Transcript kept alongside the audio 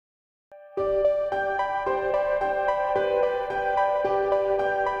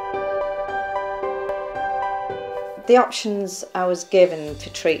The options I was given for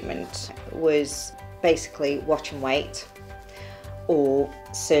treatment was basically watch and wait or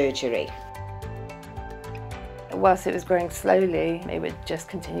surgery. Whilst it was growing slowly, it would just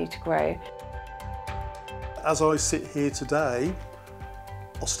continue to grow. As I sit here today,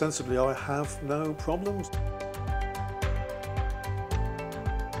 ostensibly I have no problems.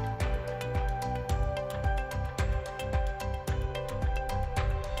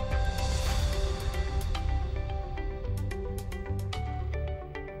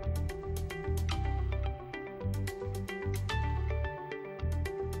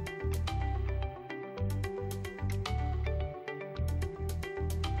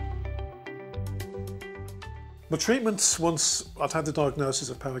 My treatment, once I'd had the diagnosis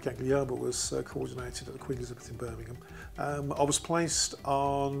of paraganglioma, was coordinated at the Queen Elizabeth in Birmingham. I was placed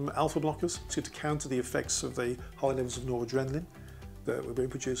on alpha blockers to counter the effects of the high levels of noradrenaline that were being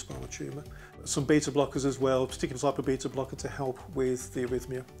produced by my tumour. Some beta blockers as well, particular type of beta blocker to help with the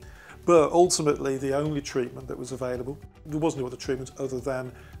arrhythmia. But ultimately the only treatment that was available, there wasn't no other treatment other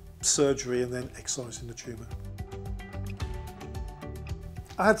than surgery and then excising the tumour.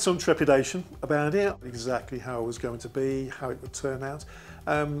 I had some trepidation about it, exactly how it was going to be, how it would turn out,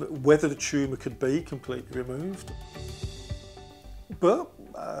 whether the tumour could be completely removed. But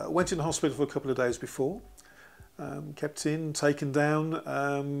went into hospital for a couple of days before, kept in, taken down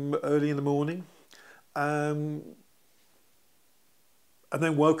early in the morning, and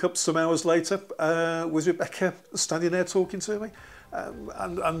then woke up some hours later with Rebecca standing there talking to me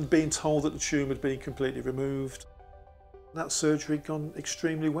and being told that the tumour had been completely removed. That surgery had gone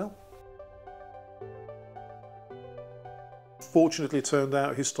extremely well. Fortunately, it turned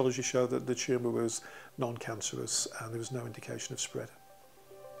out histology showed that the tumour was non-cancerous and there was no indication of spread.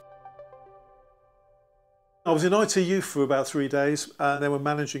 I was in ITU for about 3 days and they were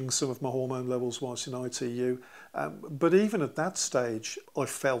managing some of my hormone levels whilst in ITU. But even at that stage, I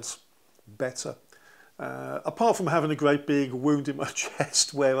felt better. Apart from having a great big wound in my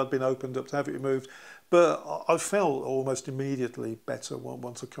chest where I'd been opened up to have it removed, but I felt almost immediately better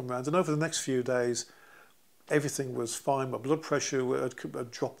once I'd come around. And over the next few days, everything was fine. My blood pressure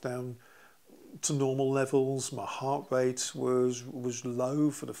had dropped down to normal levels. My heart rate was low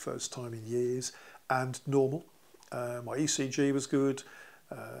for the first time in years and normal. My ECG was good.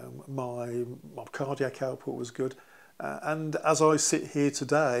 My cardiac output was good. And as I sit here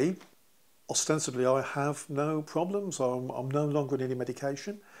today, ostensibly I have no problems. I'm no longer on any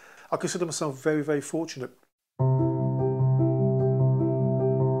medication. I consider myself very, very fortunate.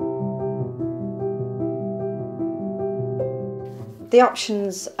 The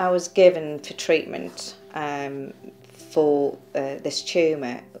options I was given for treatment for this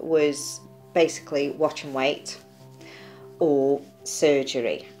tumour was basically watch and wait or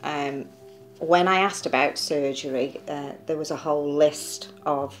surgery. When I asked about surgery, there was a whole list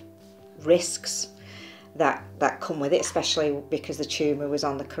of risks that come with it, especially because the tumour was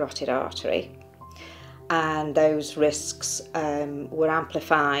on the carotid artery. And those risks were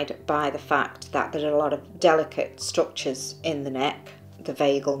amplified by the fact that there are a lot of delicate structures in the neck, the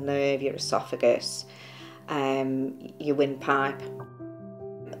vagal nerve, your esophagus, your windpipe.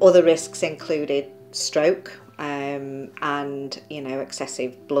 Other risks included stroke and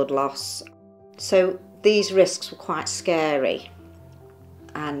excessive blood loss. So these risks were quite scary.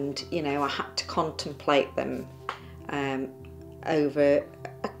 And I had to contemplate them over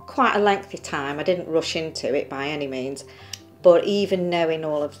quite a lengthy time. I didn't rush into it by any means, but even knowing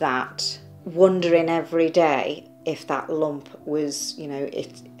all of that, wondering every day if that lump was,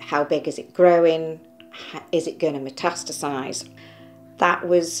 how big is it growing, is it going to metastasise, that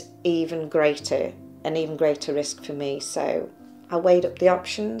was an even greater risk for me. So I weighed up the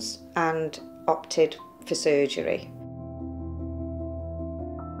options and opted for surgery.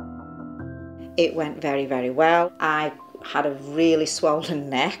 It went very, very well. I had a really swollen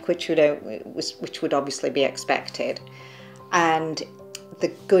neck, which would obviously be expected. And the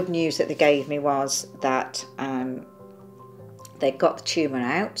good news that they gave me was that they got the tumour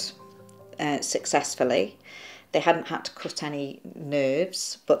out successfully. They hadn't had to cut any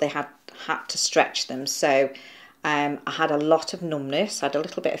nerves, but they had to stretch them. So I had a lot of numbness. I had a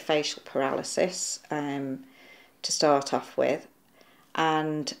little bit of facial paralysis to start off with,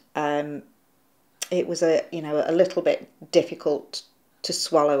 and it was a little bit difficult to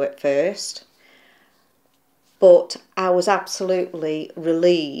swallow at first, but I was absolutely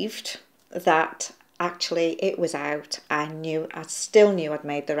relieved that actually it was out. I still knew I'd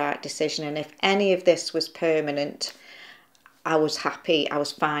made the right decision, and if any of this was permanent, I was happy, I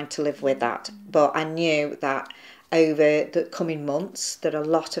was fine to live with that. But I knew that over the coming months that a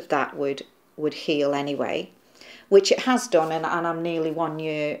lot of that would heal anyway. which it has done, and I'm nearly 1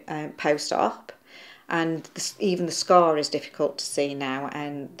 year post-op, and even the scar is difficult to see now,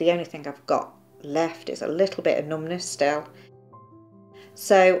 and the only thing I've got left is a little bit of numbness still.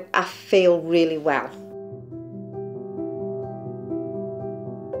 So I feel really well.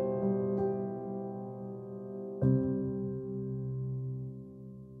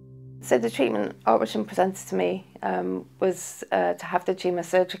 So the treatment option presented to me was to have the tumour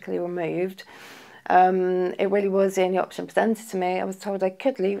surgically removed. It really was the only option presented to me. I was told I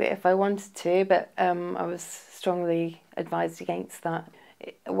could leave it if I wanted to, but I was strongly advised against that.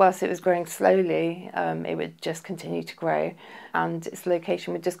 Whilst it was growing slowly, it would just continue to grow, and its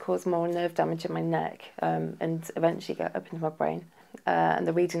location would just cause more nerve damage in my neck and eventually get up into my brain. And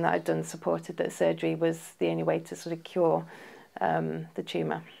the reading that I'd done supported that surgery was the only way to sort of cure the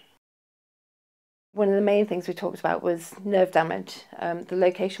tumour. One of the main things we talked about was nerve damage. The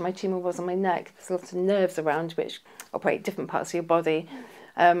location my tumour was on my neck, there's lots of nerves around which operate different parts of your body.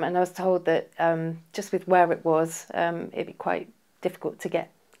 And I was told that just with where it was, it'd be quite difficult to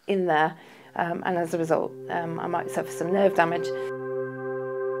get in there. And as a result, I might suffer some nerve damage.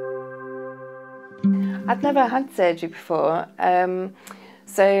 I'd never had surgery before,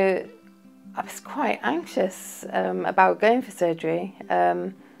 so I was quite anxious about going for surgery.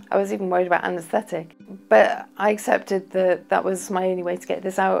 I was even worried about anaesthetic, but I accepted that that was my only way to get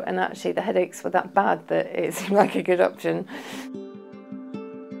this out, and actually the headaches were that bad that it seemed like a good option.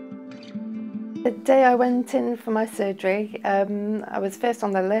 The day I went in for my surgery, I was first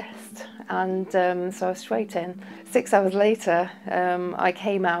on the list, and so I was straight in. 6 hours later, I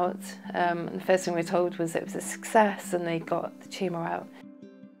came out, and the first thing we were told was it was a success and they got the tumour out.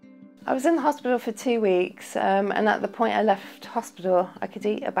 I was in the hospital for 2 weeks, and at the point I left hospital, I could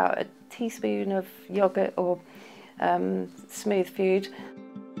eat about a teaspoon of yoghurt or smooth food.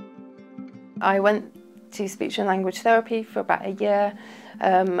 I went to speech and language therapy for about a year,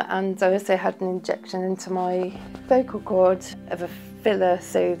 and I also had an injection into my vocal cord of a filler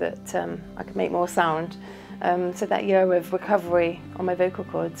so that I could make more sound. So that year of recovery on my vocal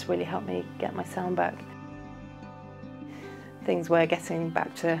cords really helped me get my sound back. Things were getting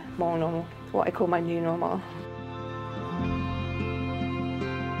back to more normal, what I call my new normal.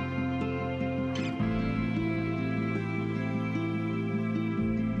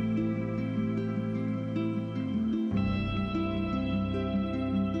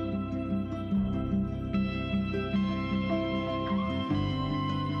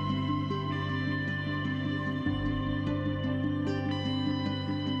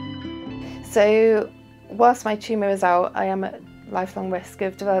 So, whilst my tumour is out, I am at lifelong risk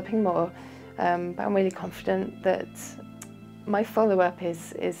of developing more, but I'm really confident that my follow-up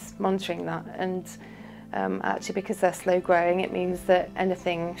is monitoring that, and actually because they're slow growing, it means that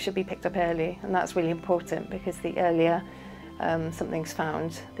anything should be picked up early, and that's really important because the earlier something's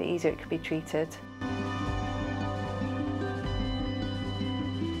found, the easier it could be treated.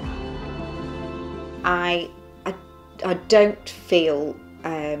 I don't feel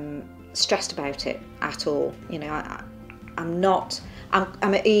stressed about it at all. You know,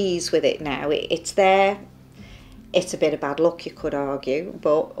 I'm at ease with it now. It's there. It's a bit of bad luck, you could argue,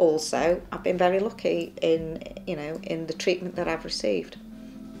 but also I've been very lucky in the treatment that I've received.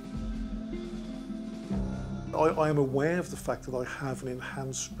 I am aware of the fact that I have an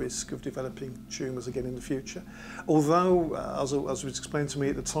enhanced risk of developing tumours again in the future. Although, as was explained to me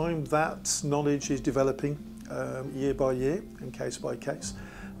at the time, that knowledge is developing year by year and case by case.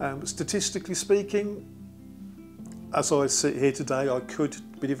 Statistically speaking, as I sit here today, I could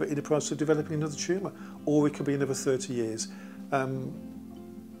be in the process of developing another tumour, or it could be another 30 years.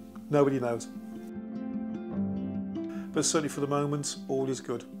 Nobody knows. But certainly for the moment, all is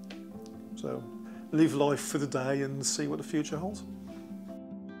good. So live life for the day and see what the future holds.